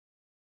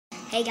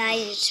Hey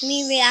guys, it's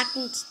me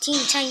reacting to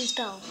Teen Titans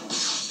Go!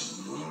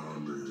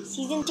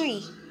 Season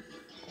 3,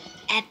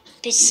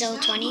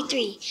 Episode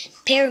 23,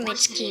 Pyramid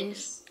Scheme.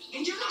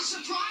 And you're not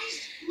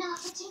surprised? Not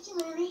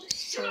particularly.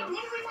 You're not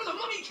wondering where the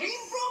money came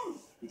from?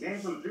 It came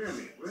from the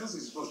pyramid. Where else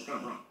is it supposed to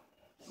come from?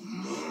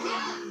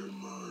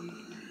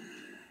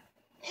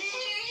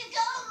 Here you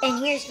go.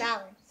 And here's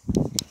Valor.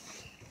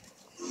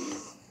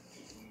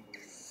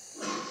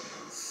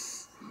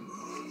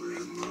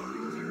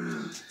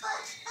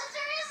 But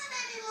there isn't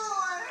any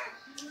more.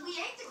 We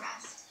ate the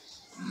rest.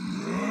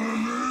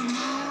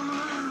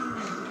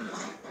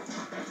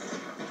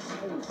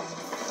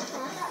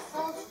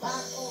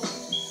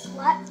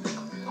 What?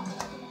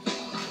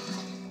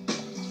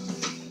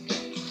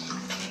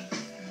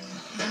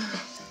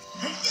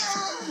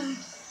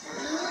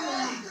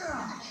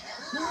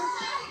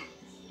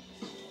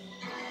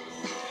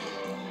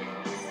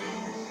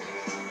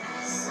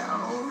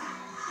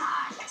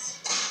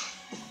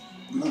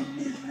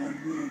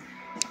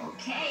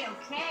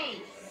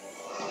 Okay.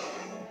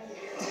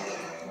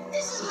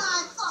 This is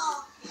my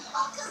fault.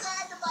 All because I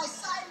had to buy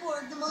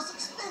Cyborg the most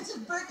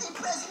expensive birthday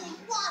present he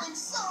wanted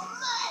so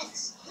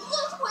much.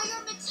 Look where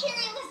your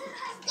materialism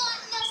has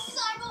gotten us,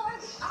 Cyborg.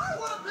 I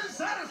would have been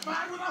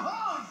satisfied with a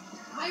hug.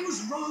 I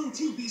was wrong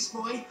too, Beast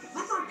Boy.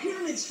 I thought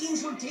pyramid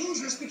schemes were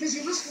dangerous because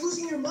you risk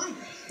losing your mind.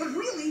 But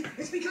really,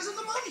 it's because of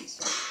the monies.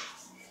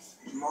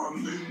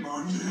 Money.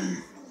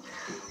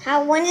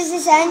 When does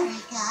this end?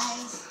 Alright,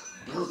 guys.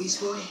 Well, Beast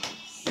Boy,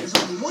 there's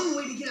only one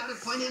way to get out of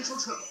financial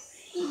trouble.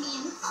 You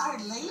mean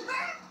hard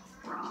labor?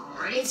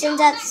 Right. It ends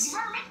at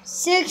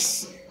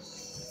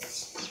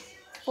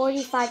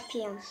 6:45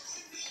 p.m.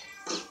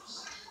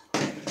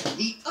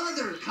 The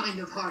other kind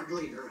of hard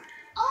labor.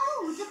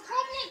 Oh, the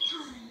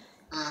pregnant kind.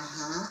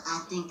 I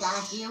think I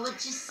hear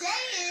what you're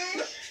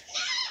saying.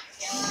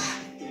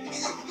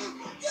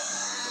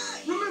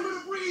 Remember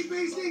to breathe,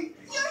 Beastie.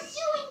 You're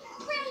doing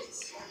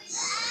great.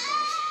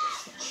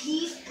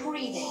 Keep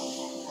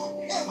breathing.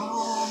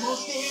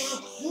 Almost there.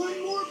 One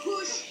more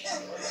push.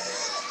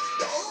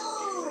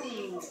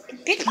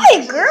 Big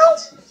boy, girl.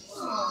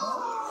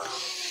 Oh.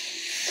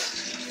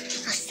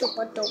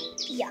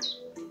 Superdopia.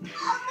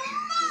 Mama.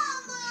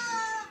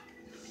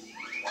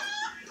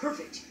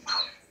 Perfect.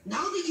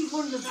 Now that you've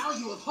learned the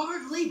value of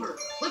hard labor,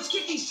 let's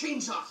get these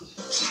chains off.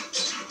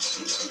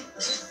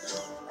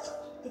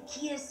 The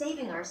key to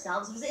saving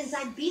ourselves was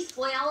inside Beast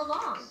Boy all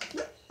along.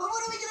 But what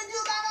are we gonna do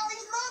about all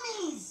these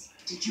mummies?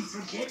 Did you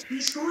forget,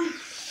 Beast Boy?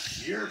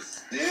 You're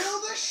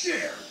still the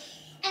sheriff.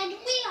 And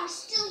we are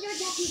still your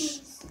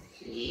deputies.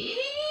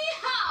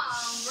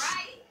 Yeehaw,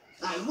 right?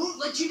 I won't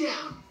let you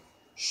down,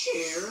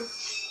 Sheriff.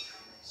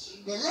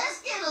 Then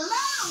let's get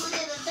along with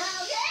it,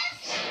 doggies.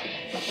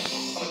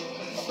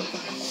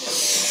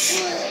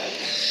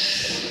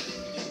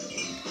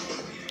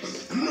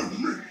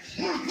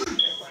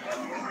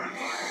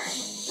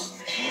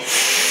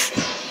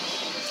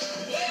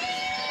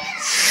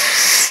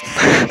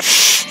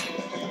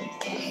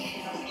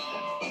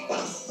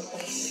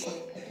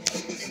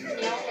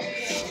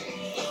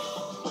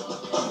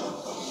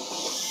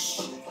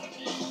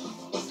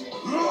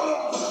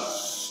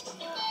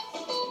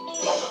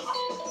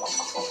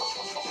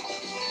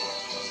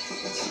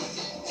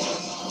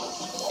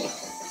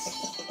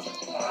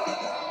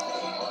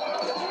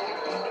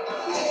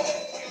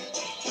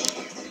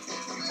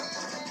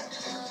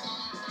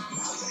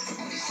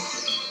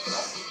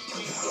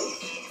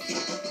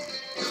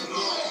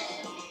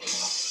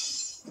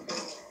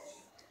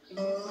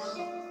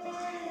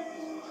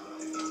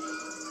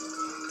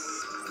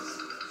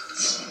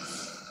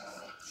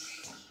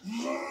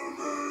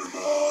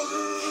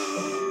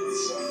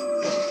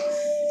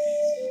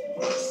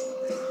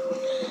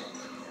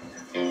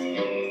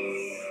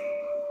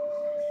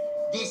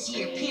 This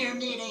here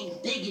pyramid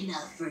ain't big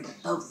enough for the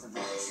both of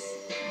us.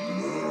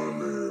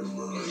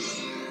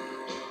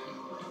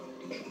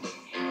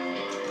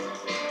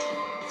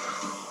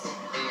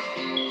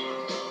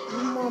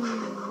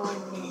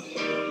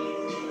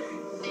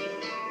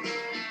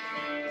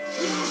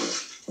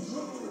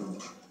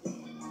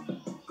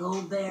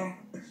 Gold Bear,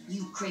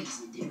 you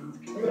crazy dude.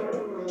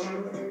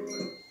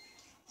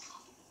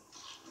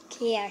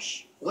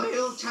 Cash.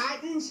 Well,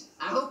 Titans,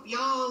 I hope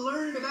y'all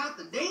learned about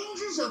the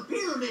dangers of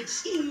pyramid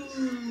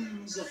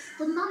schemes.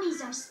 The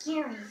mummies are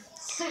scary.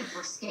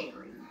 Super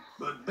scary.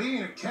 But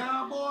being a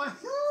cowboy,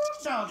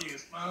 doggy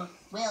is fun.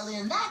 Well,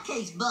 in that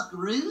case,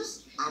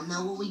 buckaroos, I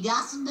know what we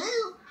got to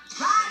do.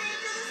 Right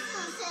into the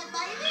sunset,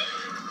 baby.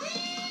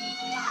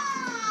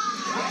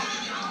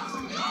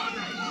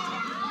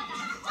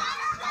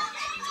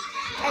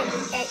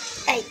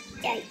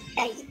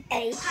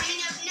 Hey.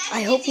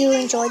 I hope you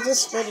enjoyed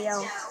this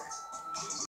video.